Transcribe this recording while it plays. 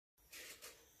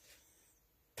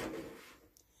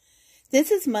This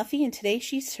is Muffy, and today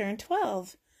she's turned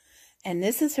 12. And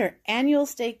this is her annual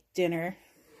steak dinner.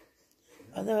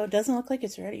 Although it doesn't look like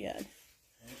it's ready yet.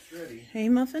 It's ready. Hey,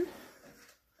 Muffin?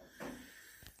 I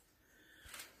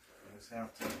just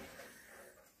have to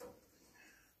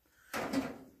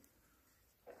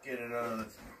get it out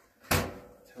of the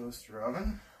toaster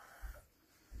oven.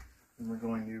 And we're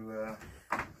going to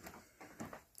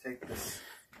take this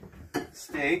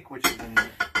steak, which is in,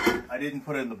 I didn't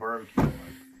put it in the barbecue.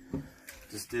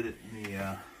 Just did it in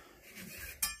the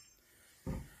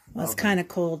well, it's kind of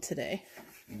cold today.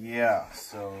 Yeah,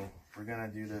 so we're gonna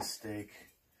do this steak.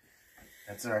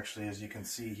 It's actually, as you can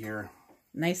see here,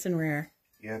 Nice and rare.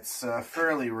 it's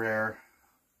fairly rare,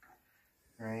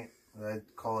 right? I'd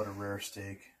call it a rare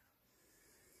steak.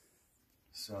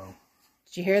 So,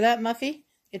 Did you hear that, Muffy?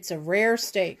 It's a rare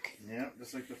steak. yeah,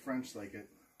 just like the French like it.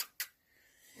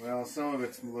 Well, some of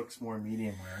it looks more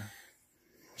medium rare.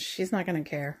 She's not going to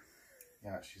care.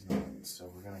 Yeah, she's not.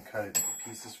 So we're gonna cut it into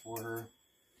pieces for her.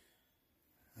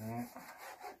 Right.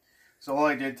 So all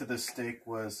I did to this steak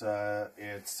was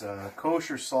it's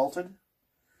kosher salted,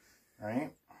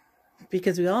 right?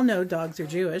 Because we all know dogs are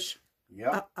Jewish.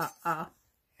 Yep.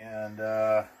 And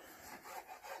so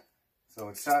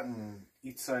it's sat in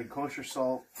each side kosher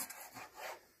salt,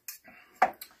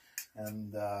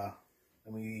 and then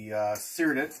we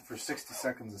seared it for 60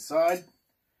 seconds aside,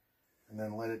 and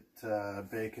then let it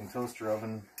bake in toaster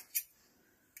oven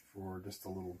for just a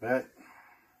little bit.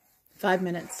 5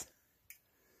 minutes.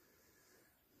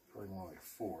 Probably more like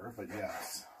 4, but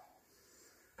yes.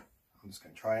 I'm just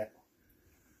going to try it.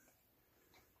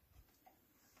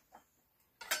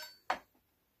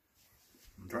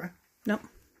 Try? Nope.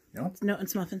 No? No,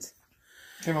 it's Muffins.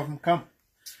 Hey, Muffin, come.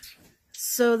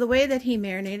 So the way that he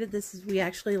marinated this is we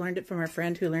actually learned it from our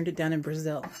friend who learned it down in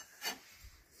Brazil.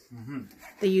 Mm-hmm.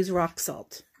 They use rock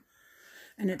salt.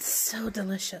 And it's so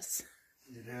delicious.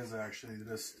 It is actually,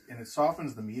 and it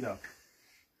softens the meat up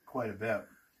quite a bit.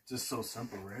 Just so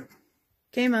simple, right?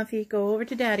 Okay, Muffy, go over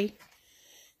to Daddy.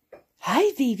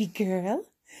 Hi, baby girl.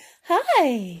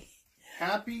 Hi.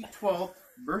 Happy 12th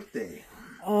birthday.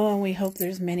 Oh, and we hope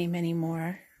there's many, many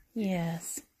more.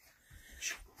 Yes.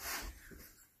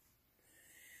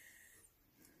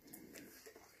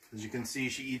 As you can see,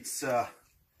 she eats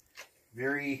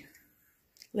very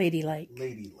Ladylike.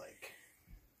 ladylike.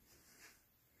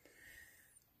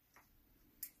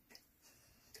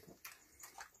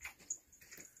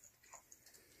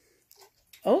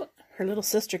 Oh, her little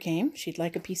sister came. She'd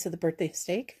like a piece of the birthday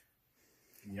steak.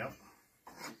 Yep.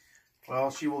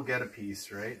 Well, she will get a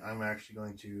piece, right? I'm actually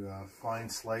going to fine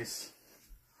slice.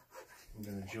 I'm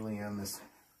going to julienne this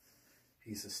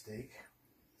piece of steak.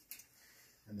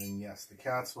 And then, yes, the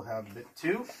cats will have a bit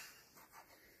too.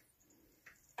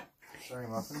 Sorry,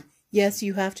 Muffin. Yes,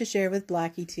 you have to share with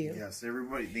Blackie too. Yes,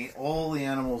 everybody, all the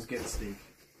animals get steak.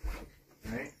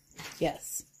 Right?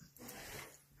 Yes.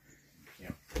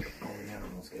 Yep. All the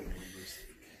animals get a little bit of steak.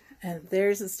 And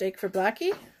there's the steak for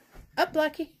Blackie. Up,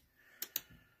 Blackie.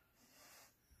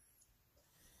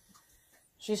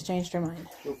 She's changed her mind.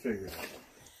 She'll figure it out.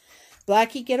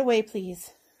 Blackie, get away,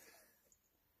 please.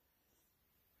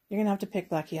 You're going to have to pick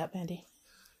Blackie up, Andy.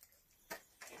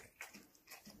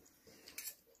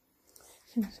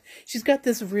 She's got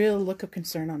this real look of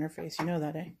concern on her face. You know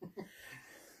that, eh?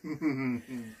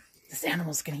 This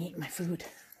animal's going to eat my food.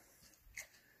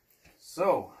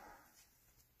 So,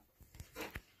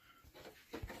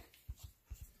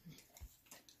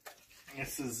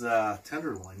 this is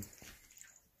tenderloin.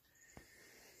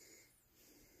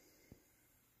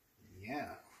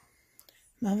 Yeah.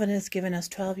 Muffin has given us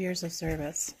 12 years of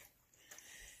service.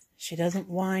 She doesn't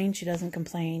whine. She doesn't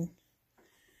complain.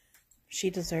 She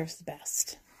deserves the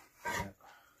best. Yeah.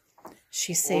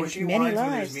 She saved she many whines when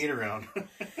lives. there's meat around.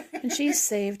 And she's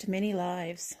saved many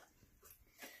lives.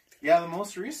 Yeah, the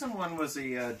most recent one was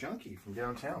a junkie from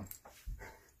downtown.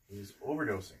 He was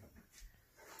overdosing.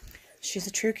 She's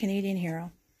a true Canadian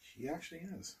hero. She actually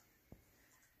is.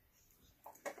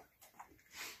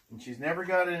 And she's never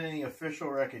gotten any official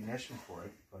recognition for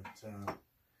it, but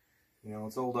you know,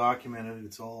 it's all documented.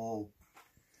 It's all,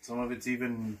 some of it's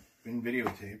even been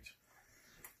videotaped.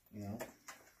 You know.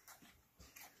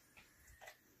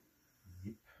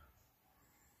 Yep.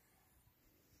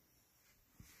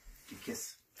 Good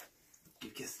kiss.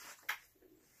 Good kiss.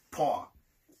 Paw.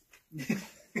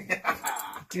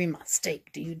 Give me my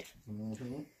steak, dude.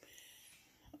 Mm-hmm.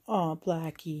 Oh,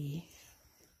 Blackie.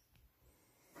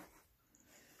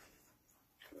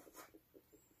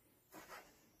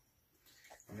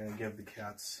 I'm going to give the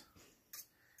cats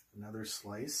another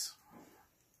slice.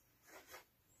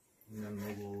 And then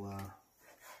they will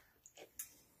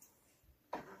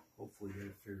hopefully hopefully get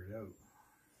it figured out.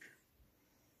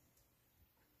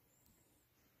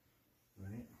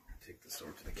 Right, take this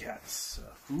over to the cat's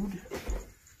food.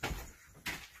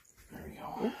 There we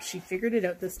go. Oop, she figured it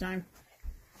out this time.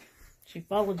 She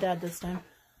followed Dad this time.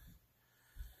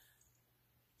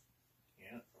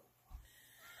 Yeah.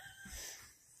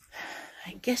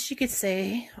 I guess you could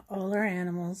say all our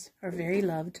animals are very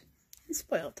loved and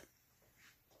spoiled.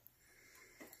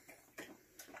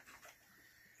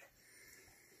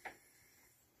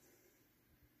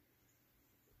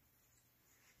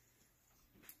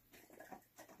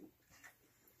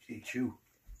 Gee, chew.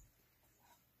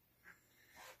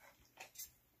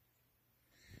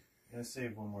 I'm gonna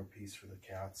save one more piece for the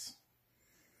cats.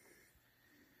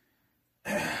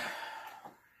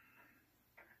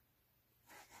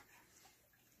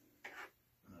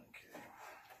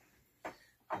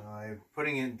 I'm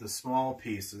putting it into small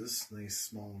pieces, nice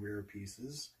small rare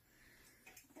pieces.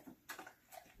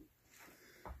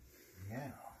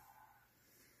 Yeah.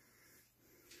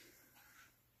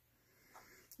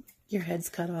 Your head's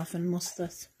cut off in most of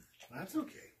this. That's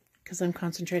okay. Because I'm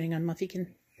concentrating on Muffykin.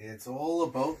 It's all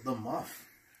about the muff.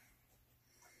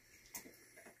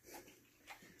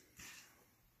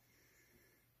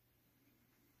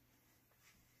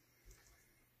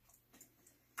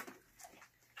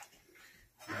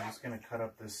 I'm just going to cut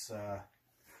up this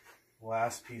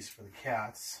last piece for the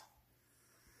cats.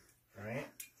 Right?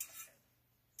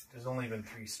 There's only been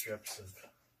 3 strips of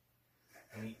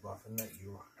meat muffin that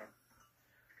you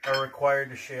are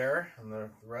required to share, and the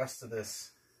rest of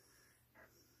this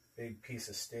big piece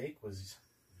of steak was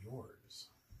yours.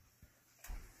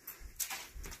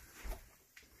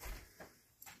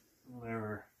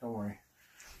 Whatever, don't worry.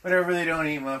 Whatever they don't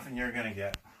eat muffin, you're gonna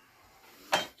get.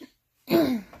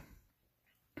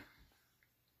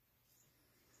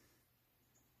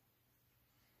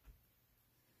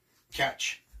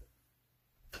 Catch.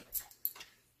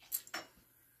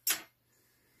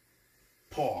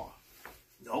 Paw.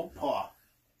 No paw.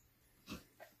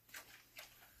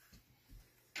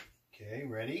 Okay,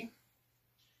 ready?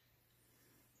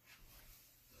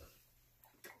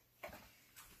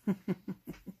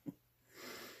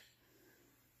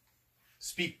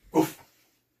 Speak. Oof.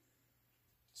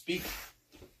 Speak.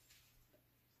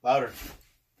 Louder.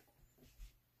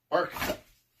 Bark.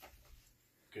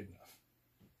 Good enough.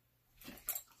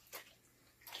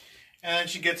 And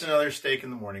she gets another steak in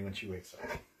the morning when she wakes up.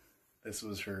 This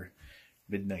was her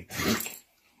midnight steak.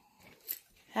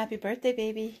 Happy birthday,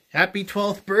 baby. Happy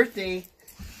 12th birthday.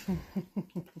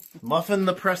 Muffin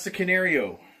the Presa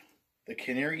Canario. The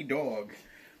canary dog.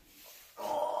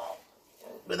 Oh,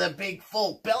 with a big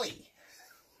full belly.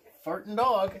 Farting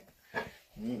dog.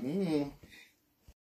 Mm-hmm.